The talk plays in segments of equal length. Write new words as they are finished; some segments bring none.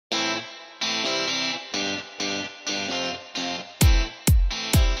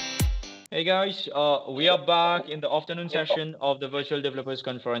Hey guys, we are back in the afternoon session of the Virtual Developers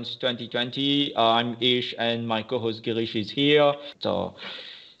Conference 2020. I'm Ish and my co-host Girish is here. So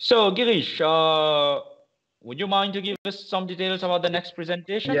Girish, would you mind to give us some details about the next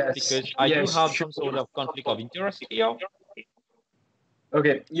presentation? Yes, Because I do yes, have sure. some sort of conflict of interest here.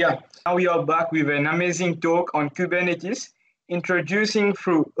 Okay, yeah. Now we are back with an amazing talk on Kubernetes, introducing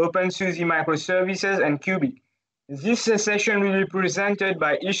through openSUSE microservices and Kubic. This session will be presented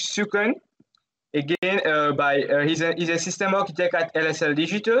by Ish Sookun. Again, he's a system architect at LSL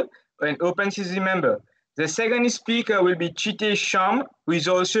Digital, an openSUSE member. The second speaker will be Chitesh Sham, who is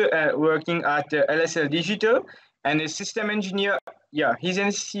also working at LSL Digital and a system engineer. Yeah, he's a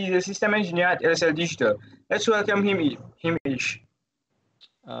system engineer at LSL Digital. Let's welcome him Ish.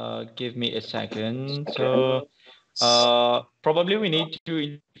 Give me a second. Probably we need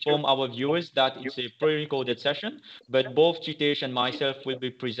to inform our viewers that it's a pre-recorded session, but both Chitesh and myself will be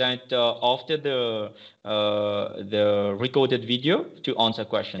present after the recorded video to answer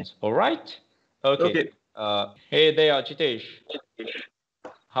questions. All right? Okay. Hey there, Chitesh.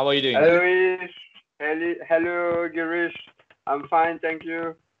 How are you doing? Hello, Ish. Hello, Girish. I'm fine, thank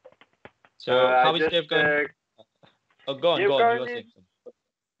you. So how is DevCon? Go on. You are saying something.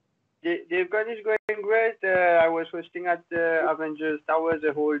 DevCon is going great. I was hosting at Avengers Tower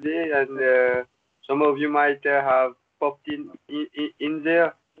the whole day, and some of you might have popped in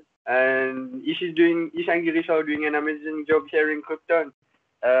there. And Ish and Girish are doing an amazing job here in Krypton.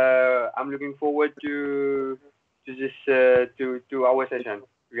 I'm looking forward to this to our session.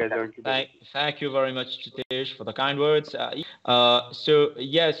 Thank you very much, Chitesh, for the kind words. So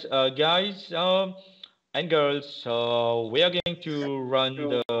yes, guys and girls, we are going to run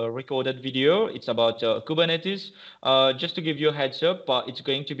the recorded video. It's about Kubernetes. Just to give you a heads up, it's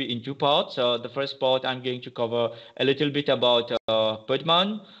going to be in two parts. The first part, I'm going to cover a little bit about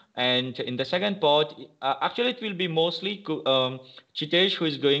podman. And in the second part, actually, it will be mostly Chitesh who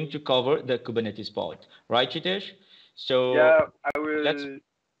is going to cover the Kubernetes part. Right, Chitesh? So yeah, I will.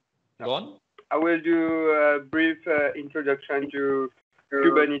 Go on. I will do a brief introduction to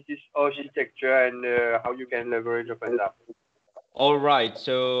Kubernetes architecture and how you can leverage OpenSUSE. All right,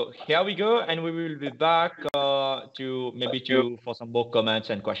 so here we go, and we will be back for some more comments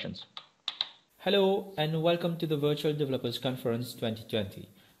and questions. Hello, and welcome to the Virtual Developers Conference 2020.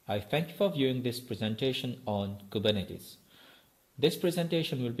 I thank you for viewing this presentation on Kubernetes. This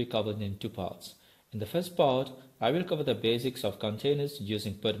presentation will be covered in two parts. In the first part, I will cover the basics of containers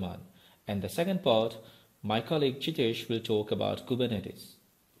using podman, and the second part, my colleague Chitesh will talk about Kubernetes.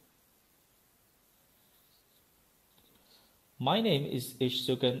 My name is Ish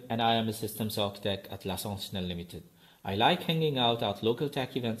Sookun, and I am a systems architect at Sentinelle Ltd. I like hanging out at local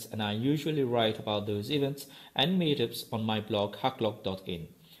tech events, and I usually write about those events and meetups on my blog hacklog.in.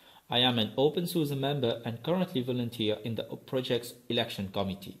 I am an openSUSE member and currently volunteer in the project's election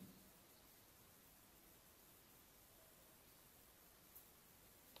committee.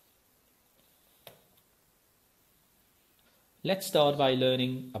 Let's start by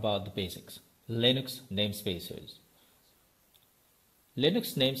learning about the basics. Linux namespaces.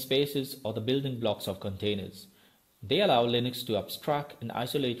 Linux namespaces are the building blocks of containers. They allow Linux to abstract and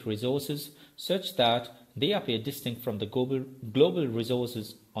isolate resources such that they appear distinct from the global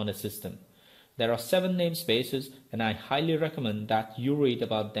resources on a system. There are 7 namespaces, and I highly recommend that you read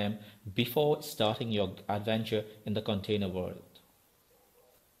about them before starting your adventure in the container world.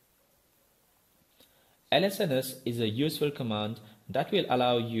 LSNS is a useful command that will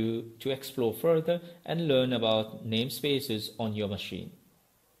allow you to explore further and learn about namespaces on your machine.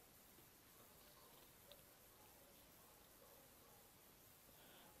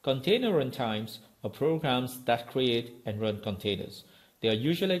 Container runtimes are programs that create and run containers. They are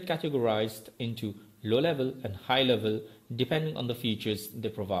usually categorized into low-level and high-level depending on the features they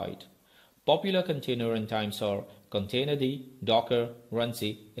provide. Popular container runtimes are Containerd, Docker,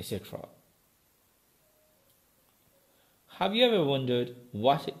 Runc, etc. Have you ever wondered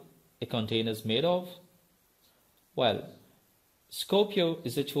what a container is made of? Well, Skopeo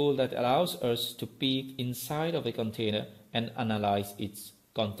is a tool that allows us to peek inside of a container and analyze its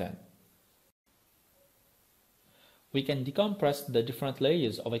content. We can decompress the different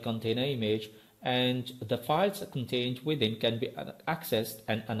layers of a container image, and the files contained within can be accessed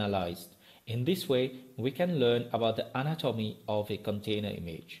and analyzed. In this way, we can learn about the anatomy of a container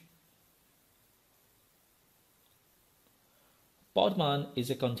image. Podman is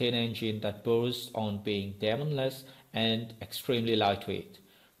a container engine that boasts on being daemonless and extremely lightweight.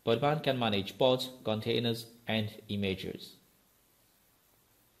 Podman can manage pods, containers, and images.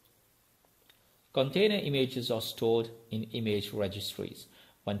 Container images are stored in image registries.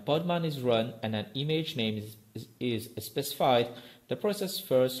 When podman is run and an image name is specified, the process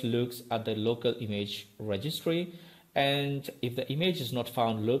first looks at the local image registry, and if the image is not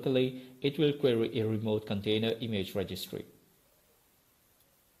found locally, it will query a remote container image registry.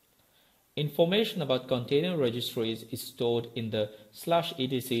 Information about container registries is stored in the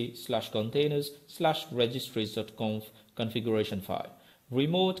 /etc/containers/registries.conf configuration file.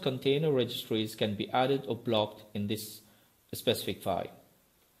 Remote container registries can be added or blocked in this specific file.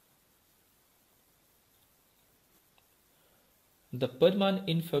 The podman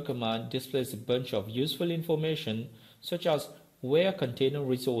info command displays a bunch of useful information such as where container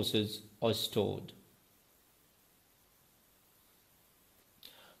resources are stored.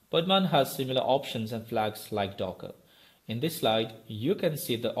 Podman has similar options and flags like Docker. In this slide, you can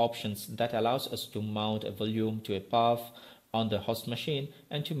see the options that allows us to mount a volume to a path on the host machine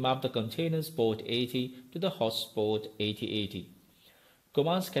and to map the container's port 80 to the host port 8080.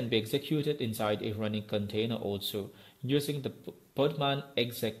 Commands can be executed inside a running container also using the podman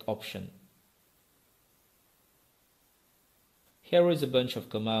exec option. Here is a bunch of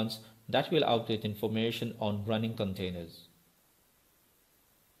commands that will output information on running containers.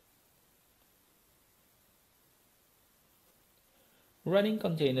 Running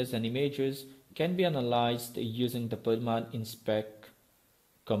containers and images can be analyzed using the podman inspect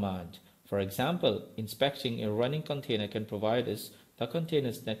command. For example, inspecting a running container can provide us the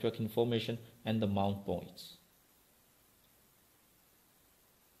container's network information and the mount points.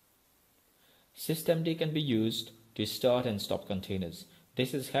 Systemd can be used to start and stop containers.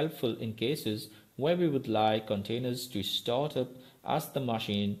 This is helpful in cases where we would like containers to start up as the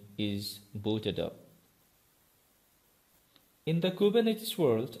machine is booted up. In the Kubernetes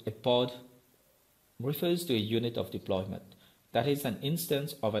world, a pod refers to a unit of deployment, that is an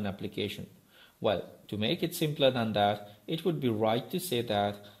instance of an application. Well, to make it simpler than that, it would be right to say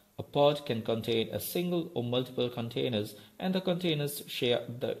that a pod can contain a single or multiple containers and the containers share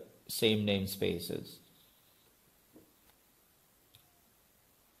the same namespaces.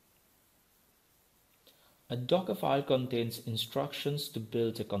 A Dockerfile contains instructions to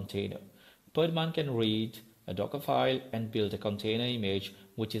build a container. Podman can read a Dockerfile and build a container image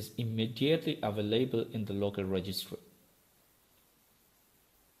which is immediately available in the local registry.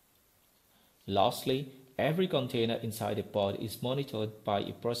 Lastly, every container inside a pod is monitored by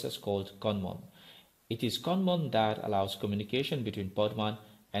a process called conmon. It is conmon that allows communication between podman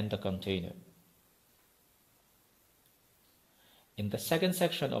and the container. In the second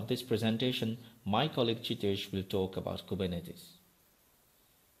section of this presentation, my colleague Chitesh will talk about Kubernetes.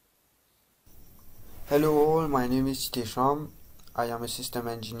 Hello all, my name is Chitesh. I am a system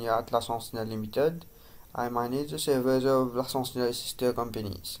engineer at Sentinelle Ltd. I manage the servers of Sentinelle sister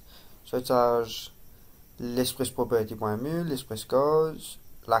companies, such as l'Express-Property.mu, l'Express-Cause,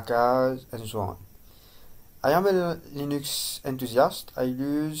 l'Acaz, and so on. I am a Linux enthusiast. I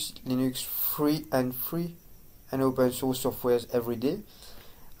use Linux free and open source softwares every day.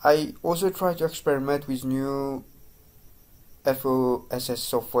 I also try to experiment with new FOSS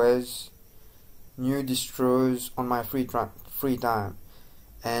softwares, new distros on my free time.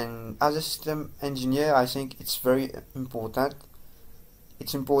 And as a system engineer, I think it's very important.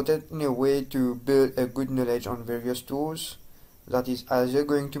 It's important in a way to build a good knowledge on various tools that is either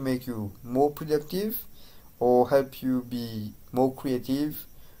going to make you more productive or help you be more creative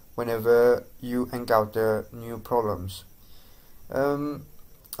whenever you encounter new problems. I'm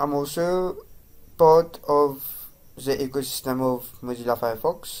also part of the ecosystem of Mozilla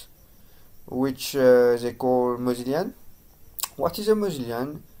Firefox, which they call Mozillian. What is a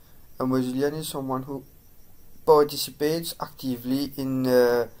Mozillian? A Mozillian is someone who participates actively in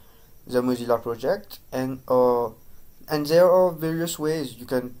the Mozilla project, and there are various ways you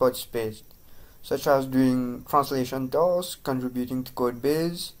can participate, such as doing translation tasks, contributing to code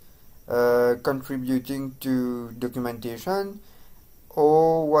base, contributing to documentation,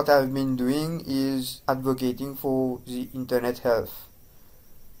 or what I've been doing is advocating for the internet health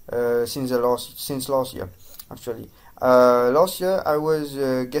since last year, actually. Last year I was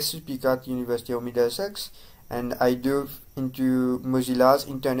a guest speaker at the University of Middlesex, and I dove into Mozilla's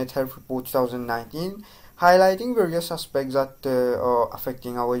Internet Health Report 2019, highlighting various aspects that are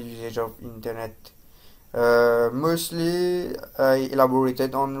affecting our usage of internet. Mostly I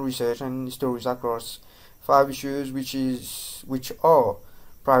elaborated on research and stories across 5 issues, which are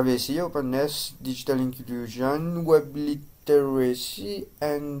privacy, openness, digital inclusion, web literacy,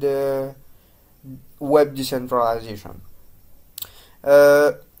 and web decentralization.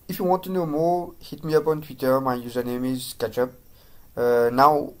 If you want to know more, hit me up on Twitter. My username is Ketchup.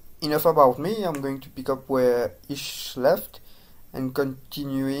 Now, enough about me. I'm going to pick up where Ish left. and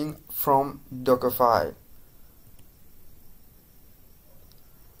continuing from dockerfile.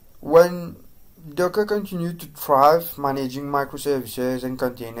 When Docker continued to thrive managing microservices and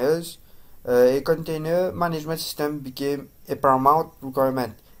containers, a container management system became a paramount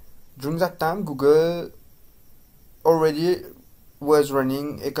requirement. During that time, Google already was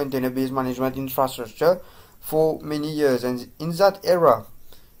running a container-based management infrastructure for many years, and in that era,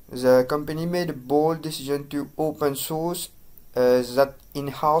 the company made a bold decision to open source that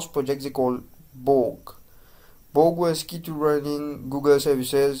in-house project they call Borg. Borg was key to running Google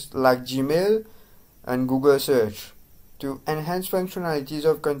services like Gmail and Google Search. To enhance functionalities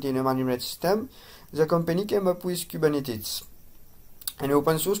of container management system, the company came up with Kubernetes, an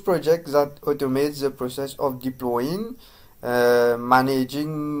open source project that automates the process of deploying,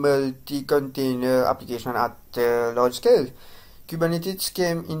 managing multi-container application at large scale. Kubernetes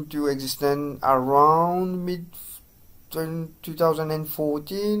came into existence around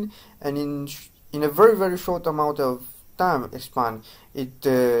mid-2014, and in a very short amount of time span, it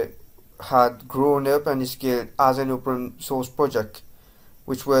had grown up and scaled as an open source project,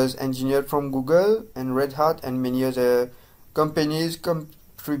 which was engineered from Google and Red Hat and many other companies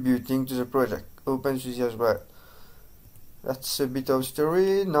contributing to the project, openSUSE as well. That's a bit of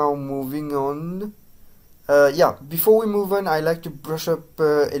story. Now moving on. Before we move on, I like to brush up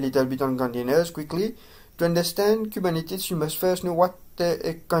a little bit on containers quickly. To understand Kubernetes, you must first know what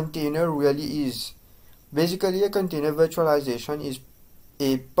a container really is. Basically, a container virtualization is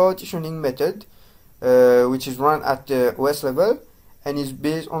a partitioning method which is run at the OS level and is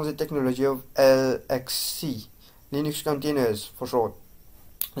based on the technology of LXC, Linux containers for short.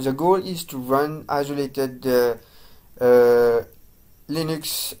 The goal is to run isolated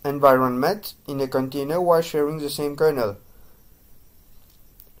Linux environment in a container while sharing the same kernel.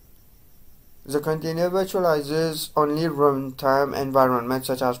 The container virtualizes only runtime environments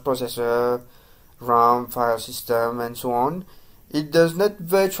such as processor, RAM, file system, and so on. It does not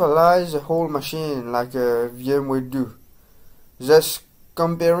virtualize a whole machine like a VM would do. Thus,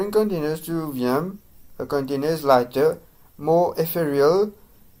 comparing containers to VM, a container is lighter, more ethereal,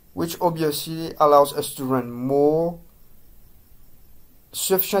 which obviously allows us to run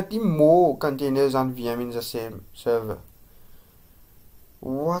sufficiently more containers than VM in the same server.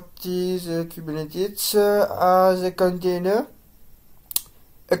 What is Kubernetes as a container?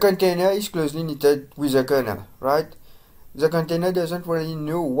 A container is closely knitted with a kernel, right? The container doesn't really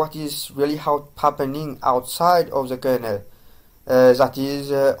know what is really happening outside of the kernel, that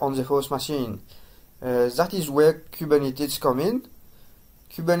is on the host machine. That is where Kubernetes come in.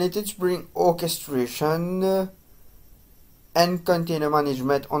 Kubernetes bring orchestration and container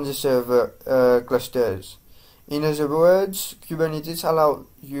management on the server clusters. In other words, Kubernetes allows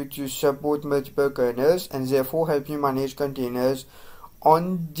you to support multiple kernels and therefore help you manage containers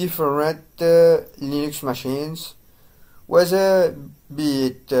on different Linux machines, whether be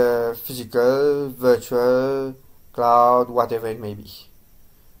it physical, virtual, cloud, whatever it may be,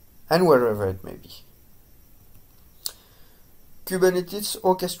 and wherever it may be. Kubernetes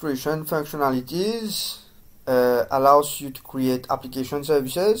orchestration functionalities allows you to create application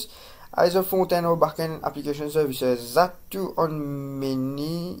services, either front-end or back-end application services, that too on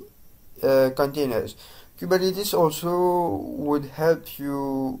many containers. Kubernetes also would help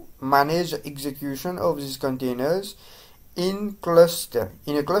you manage the execution of these containers in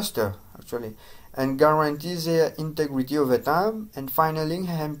a cluster actually, and guarantees their integrity over time, and finally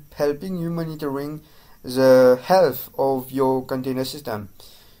helping you monitoring the health of your container system.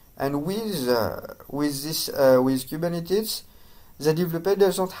 And with Kubernetes, the developer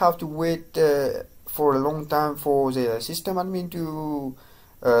doesn't have to wait for a long time for the system admin to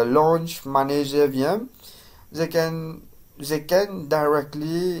manage their VM. They can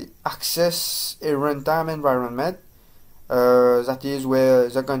directly access a runtime environment, that is where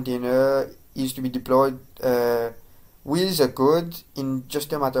the container is to be deployed with the code in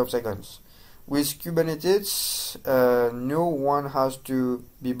just a matter of seconds. With Kubernetes, no one has to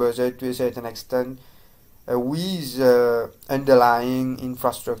be bothered to a certain extent with underlying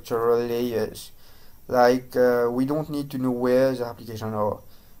infrastructural layers. Like we don't need to know where the application are.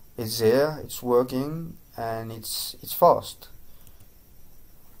 It's there, it's working, and it's fast.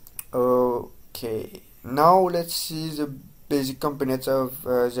 Okay, now let's see the basic components of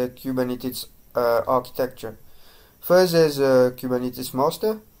the Kubernetes architecture. First, there's a Kubernetes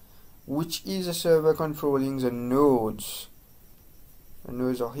master, which is a server controlling the nodes. The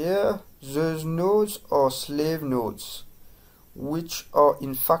nodes are here. Those nodes are slave nodes, which are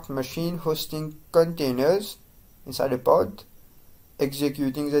in fact machine hosting containers inside a pod,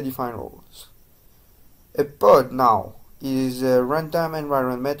 executing the defined roles. A pod now is a runtime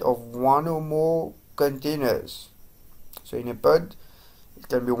environment of one or more containers. So in a pod, it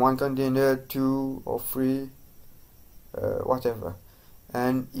can be one container, 2 or 3, whatever,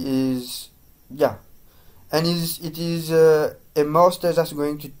 and it is a master that's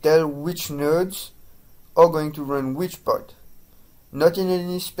going to tell which nodes are going to run which pod, not in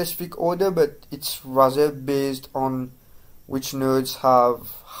any specific order, but it's rather based on which nodes have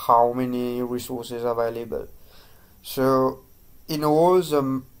how many resources available. So in all,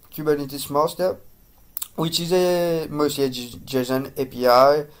 the Kubernetes master, which is mostly a JSON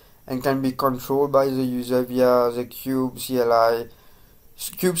API and can be controlled by the user via the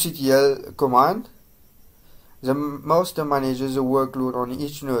kubectl command, the master manages the workload on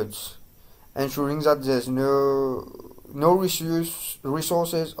each node, ensuring that there's no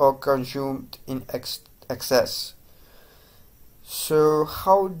resources are consumed in excess. So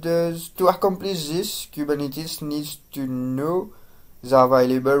to accomplish this, Kubernetes needs to know the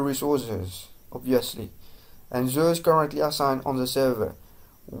available resources, obviously, and those currently assigned on the server.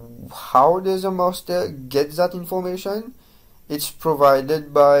 How does the master get that information? It's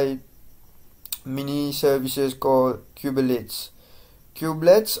provided by mini services called kubelets.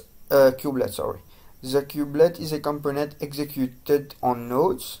 The kubelet is a component executed on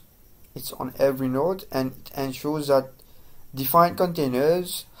nodes. It's on every node, and it ensures that defined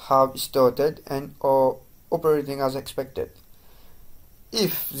containers have started and are operating as expected.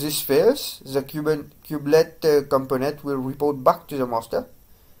 If this fails, the kubelet component will report back to the master,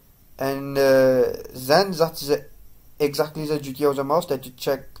 and then that's exactly the duty of the master, to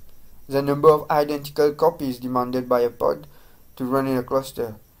check the number of identical copies demanded by a pod to run in a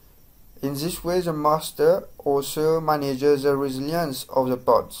cluster. In this way, the master also manages the resilience of the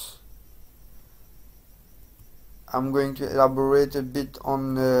pods. I'm going to elaborate a bit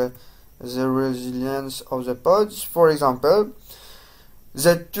on the resilience of the pods. For example,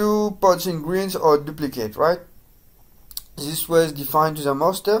 the 2 pods in green are duplicate, right? This was defined to the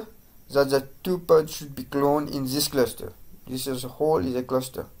master that the 2 pods should be cloned in this cluster. This as a whole is a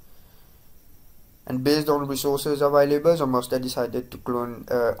cluster. And based on resources available, the master decided to clone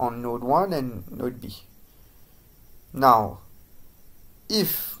on node 1 and node B. Now,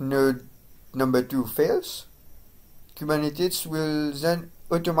 if node number 2 fails, Kubernetes will then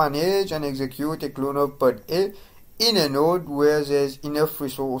auto-manage and execute a clone of pod A in a node where there's enough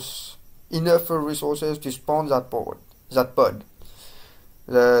resources to spawn that pod.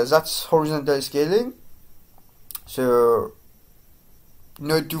 That's horizontal scaling. So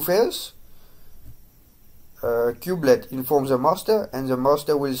node 2 fails, kubelet informs the master, and the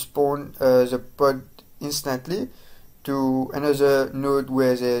master will spawn the pod instantly to another node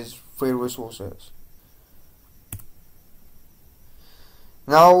where there's 3 resources.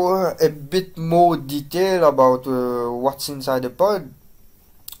 Now a bit more detail about what's inside a pod.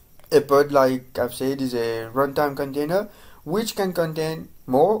 A pod, like I've said, is a runtime container which can contain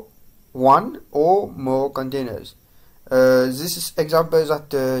one or more containers. This example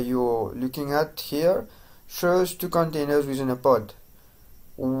that you're looking at here shows 2 containers within a pod.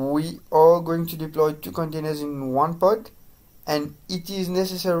 We are going to deploy 2 containers in one pod, and it is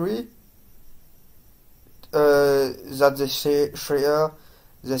necessary that they share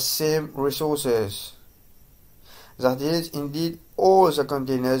the same resources. That is, indeed, all the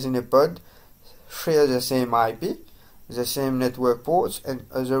containers in a pod share the same IP, the same network ports, and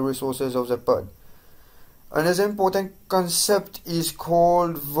other resources of the pod. Another important concept is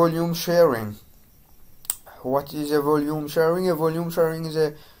called volume sharing. What is a volume sharing? A volume sharing is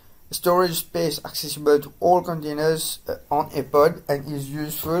a storage space accessible to all containers on a pod, and is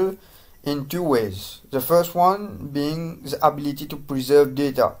useful in 2 ways. The first one being the ability to preserve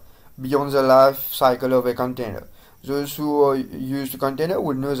data beyond the life cycle of a container. Those who are used to container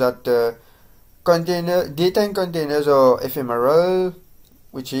would know that data in containers are ephemeral,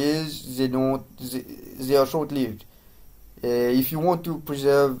 which is they are short-lived. If you want to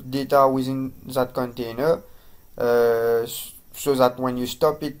preserve data within that container, so that when you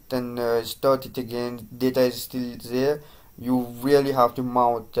stop it and start it again, data is still there, you really have to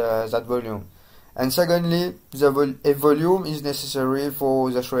mount that volume. And secondly, a volume is necessary for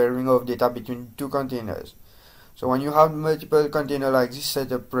the sharing of data between 2 containers. So when you have multiple containers like this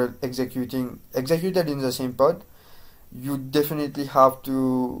setup executed in the same pod, you definitely have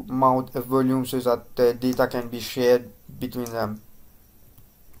to mount a volume so that data can be shared between them,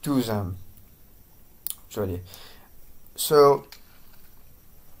 to them, actually. So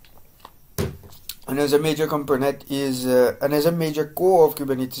another major component is another major core of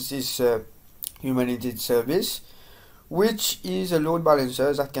Kubernetes is Kubernetes service, which is a load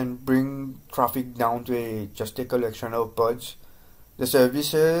balancer that can bring traffic down to just a collection of pods. The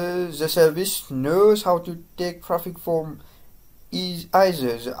service knows how to take traffic from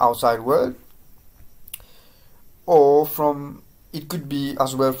either the outside world or from, it could be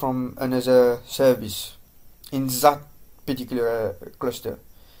as well from another service in that particular cluster,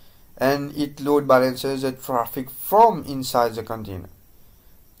 and it load balances the traffic from inside the container.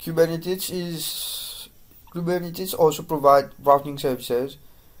 Kubernetes also provide routing services.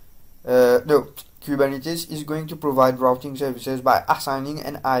 Kubernetes is going to provide routing services by assigning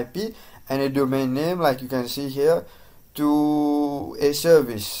an IP and a domain name, like you can see here, to a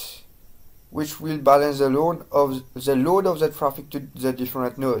service, which will balance the load of the traffic to the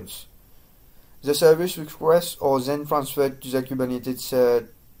different nodes. The service requests are then transferred to the Kubernetes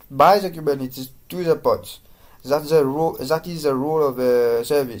by the Kubernetes to the pods. That is the role of a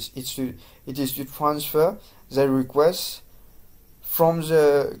service. It is to transfer the requests from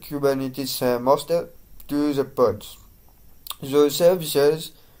the Kubernetes master to the pods. Those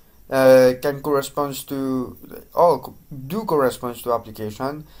services can correspond to, or do correspond to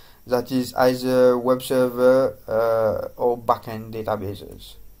application that is either web server or backend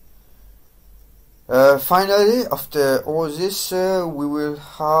databases. Finally, after all this, we will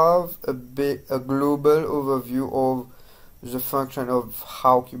have a global overview of the function of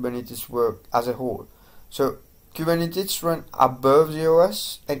how Kubernetes works as a whole. So Kubernetes runs above the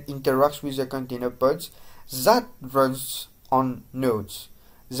OS and interacts with the container pods that runs on nodes.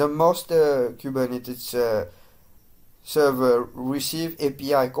 The master Kubernetes server receives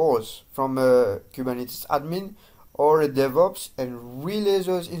API calls from a Kubernetes admin or a DevOps and relays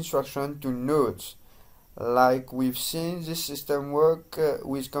those instructions to nodes. Like we've seen this system work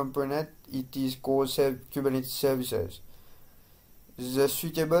with component, it is called Kubernetes services. The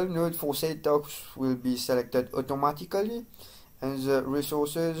suitable node for said tasks will be selected automatically, and the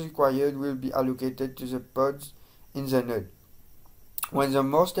resources required will be allocated to the pods in the node. When the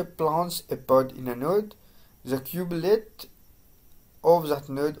master plants a pod in a node, the kubelet of that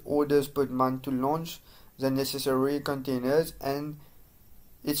node orders podman to launch the necessary containers, and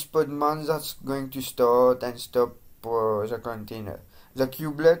it's podman that's going to start and stop the container. The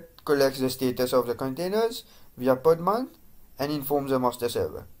kubelet collects the status of the containers via podman and informs the master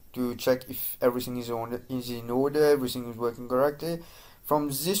server to check if everything is in order, everything is working correctly. From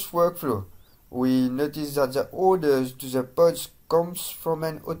this workflow, we notice that the orders to the pods comes from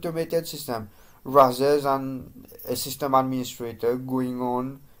an automated system rather than a system administrator going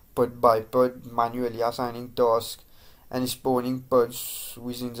on pod by pod, manually assigning tasks and spawning pods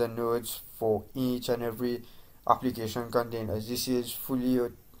within the nodes for each and every application container. This is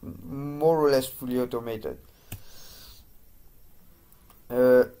more or less fully automated.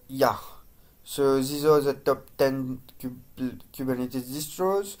 So these are the top 10 Kubernetes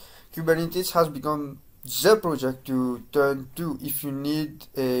distros. Kubernetes has become the project to turn to if you need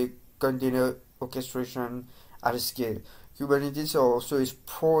a container orchestration at a scale. Kubernetes also is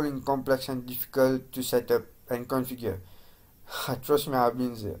sprawling, complex and difficult to set up and configure. Trust me, I've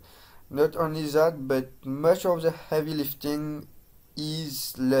been there. Not only that, but much of the heavy lifting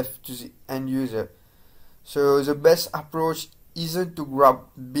is left to the end user. So the best approach isn't to grab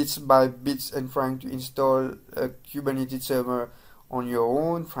bits by bits and trying to install a Kubernetes server on your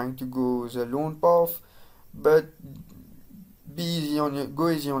own, trying to go the lone path, but go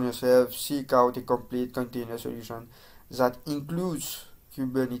easy on yourself. Seek out a complete container solution that includes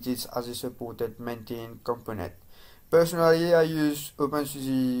Kubernetes as a supported maintained component. Personally, I use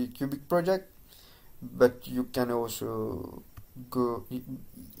openSUSE Kubic project, but you can also go.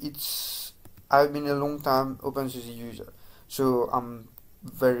 I've been a long time openSUSE user, so I'm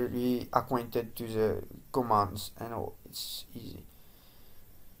very acquainted to the commands and all. It's easy.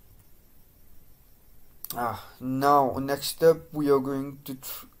 Now next up we are going to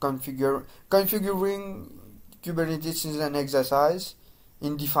configuring Kubernetes is an exercise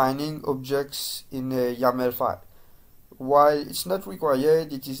in defining objects in a YAML file. While it's not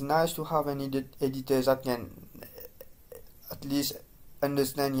required, it is nice to have an editor that can at least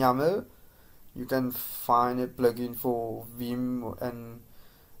understand YAML. You can find a plugin for Vim and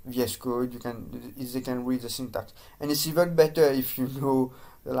VS Code. They can read the syntax, and it's even better if you know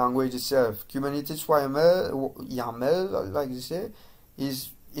the language itself. Kubernetes YAML, like they say,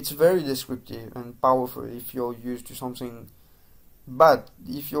 it's very descriptive and powerful if you're used to something. But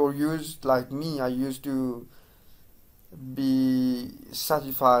if you're used like me, I used to be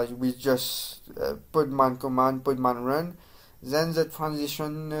satisfied with just podman command, podman run, then the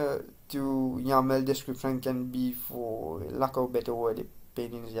transition to YAML description can be, for lack of a better word, a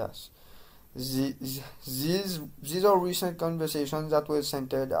pain in the ass. These are recent conversations that were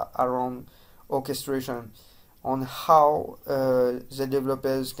centered around orchestration, on how the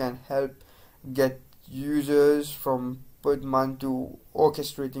developers can help get users from podman to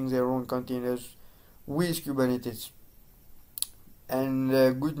orchestrating their own containers with Kubernetes. And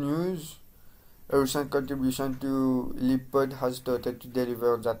good news, a recent contribution to libpod has started to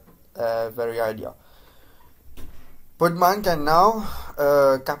deliver that very idea. Podman can now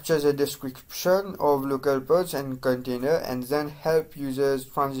capture the description of local pods and container and then help users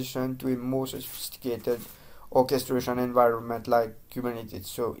transition to a more sophisticated orchestration environment like Kubernetes.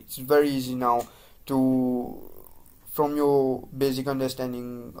 So it's very easy now to, from your basic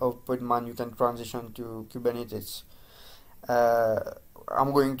understanding of Podman, you can transition to Kubernetes.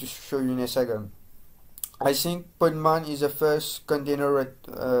 I'm going to show you in a second. I think Podman is the first container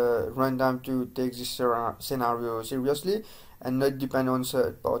runtime to take this scenario seriously and not depend on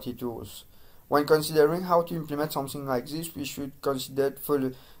third-party tools. When considering how to implement something like this, we should consider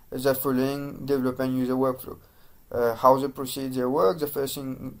the following development user workflow. How the procedure works. The first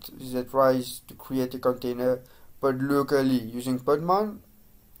thing is that tries to create a container pod locally using Podman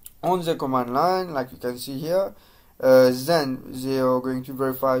on the command line, like you can see here. Then they are going to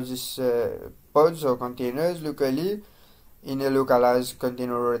verify this pods or containers locally in a localized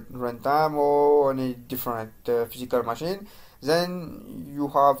container runtime or on a different physical machine. Then you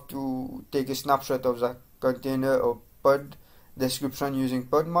have to take a snapshot of that container or pod description using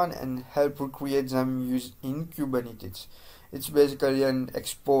Podman and help recreate them in Kubernetes. It's basically an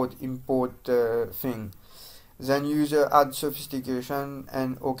export-import thing. Then user add sophistication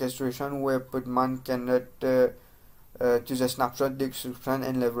and orchestration where Podman cannot to the snapshot description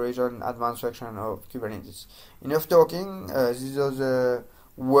and leverage on advanced section of Kubernetes. Enough talking. This is the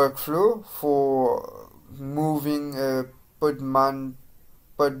workflow for moving Podman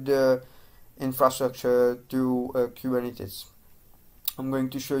pod infrastructure to Kubernetes. I'm going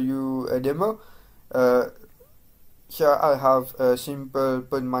to show you a demo. Here I have a simple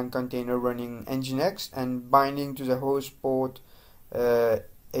Podman container running Nginx and binding to the host port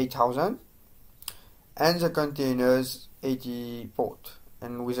 8000. And the containers 80 port,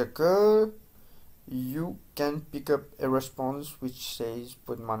 and with a curl you can pick up a response which says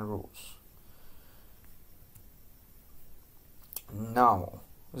podman rules. Now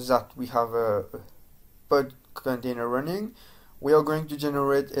that we have a pod container running, we are going to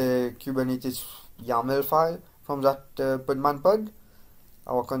generate a Kubernetes YAML file from that podman pod,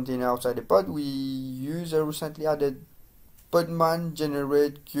 our container outside the pod. We use a recently added podman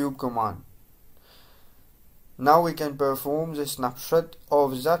generate kube command. Now we can perform the snapshot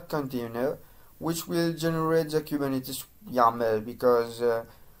of that container, which will generate the Kubernetes YAML. Because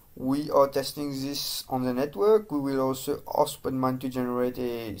we are testing this on the network, we will also ask Podman to generate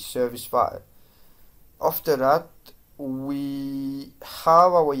a service file. After that, we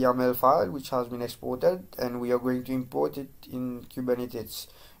have our YAML file which has been exported, and we are going to import it in Kubernetes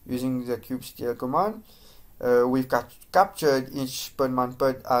using the kubectl command. We've captured each Podman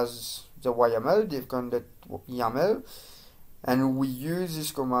pod as the YAML, devcon.yaml, and we use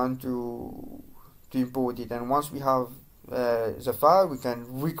this command to import it. And once we have the file, we can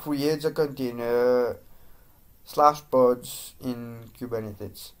recreate the container /pods in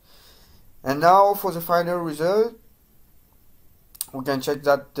Kubernetes. And now for the final result, we can check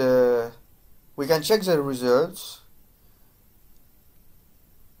that we can check the results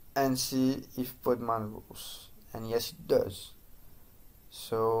and see if Podman rules, and yes, it does.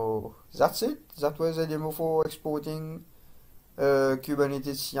 So that's it. That was a demo for exporting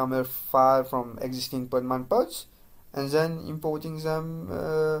Kubernetes YAML file from existing Podman pods and then importing them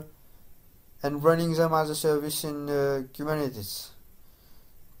and running them as a service in Kubernetes.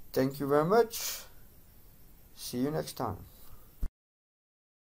 Thank you very much. See you next time.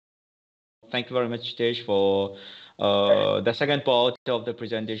 Thank you very much, Tej, for the second part of the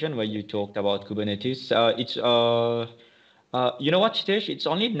presentation where you talked about Kubernetes. You know what, Tej? It's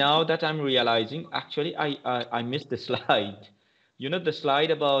only now that I'm realizing, actually, I missed the slide. You know, the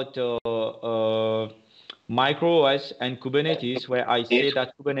slide about MicroOS and Kubernetes, where I say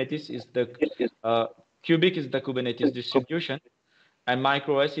that Kubernetes is the, Kubic is the Kubernetes distribution, and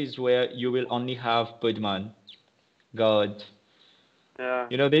MicroOS is where you will only have Podman. God. Yeah.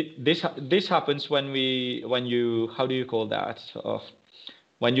 You know, this happens when you, how do you call that?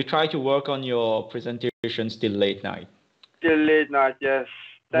 When you try to work on your presentations till late night. Till late night, yes.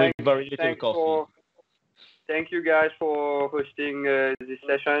 With very little coffee. Thank you guys for hosting this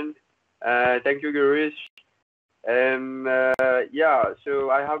session. Thank you, Girish. Yeah,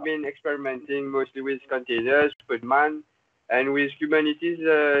 so I have been experimenting mostly with containers, Podman, And with Kubernetes,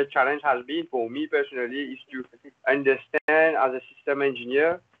 the challenge has been, for me personally, is to understand as a system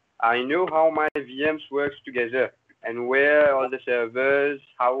engineer, I know how my VMs works together and where all the servers,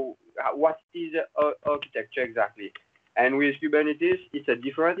 what is the architecture exactly. And with Kubernetes, it's a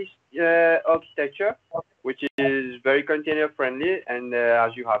different architecture, which is very container friendly. And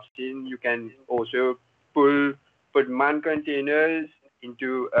as you have seen, you can also put man containers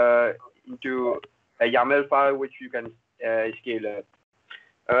into a YAML file, which you can scale up.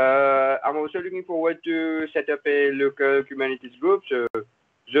 I'm also looking forward to set up a local Kubernetes group. So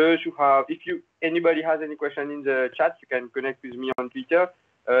those who have, anybody has any question in the chat, you can connect with me on Twitter.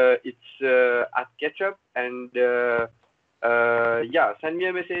 It's at Ketchup, and yeah, send me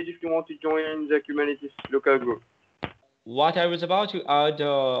a message if you want to join the Kubernetes local group. What I was about to add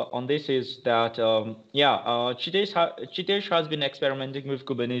on this is that, Chitesh has been experimenting with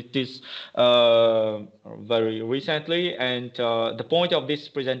Kubernetes very recently, and the point of this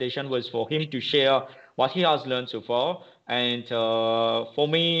presentation was for him to share what he has learned so far. And for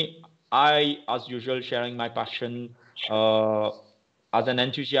me, as usual, sharing my passion as an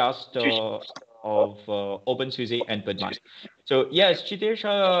enthusiast of openSUSE and podman. So yes, Chitesh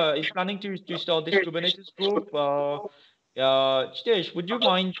is planning to start this Kubernetes group. Chitesh, would you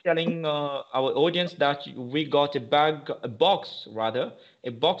mind telling our audience that we got a box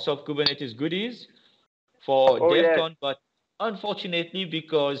of Kubernetes goodies for DevCon, but unfortunately,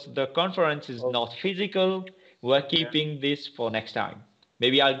 because the conference is not physical, we're keeping this for next time.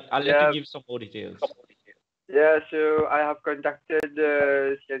 Maybe I'll let you give some more details. Yeah, so I have contacted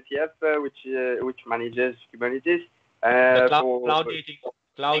CNCF, which manages Kubernetes.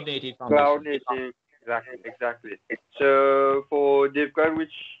 Cloud native. Exactly. So for DevCon,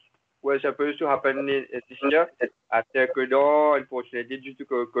 which was supposed to happen this year at Codan, unfortunately due to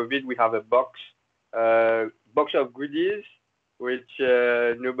COVID, we have a box of goodies which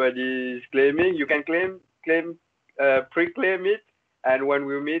nobody is claiming. You can pre-claim it, and when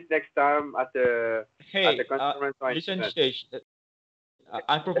we meet next time at the conference, listen, Chitesh,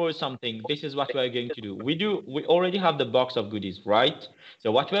 I propose something. This is what we're going to do. We already have the box of goodies, right?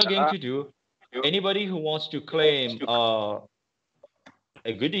 So what we're going to do, anybody who wants to claim a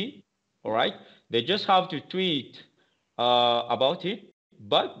goodie, all right, they just have to tweet about it,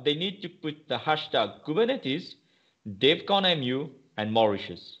 but they need to put the hashtag Kubernetes, DevConMU, and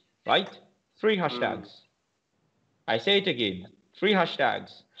Mauritius, right? 3 hashtags. I say it again, 3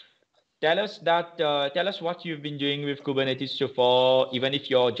 hashtags. Tell us what you've been doing with Kubernetes so far, even if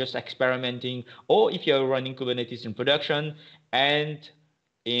you're just experimenting or if you're running Kubernetes in production. And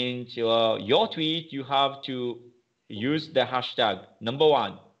in your tweet, you have to use the hashtag number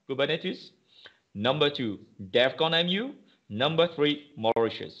 1, Kubernetes, number 2, DevConMU, number 3,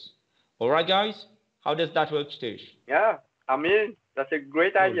 Mauritius. All right, guys, how does that work, Chitesh? Yeah, I mean, that's a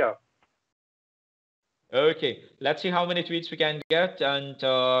great idea. Okay, let's see how many tweets we can get, and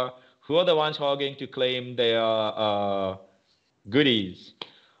who are the ones who are going to claim their goodies.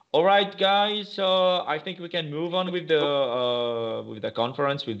 All right, guys, I think we can move on with the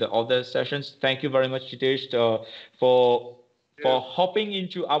conference, with the other sessions. Thank you very much, Chitesh, for hopping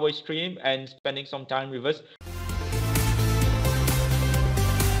into our stream and spending some time with us.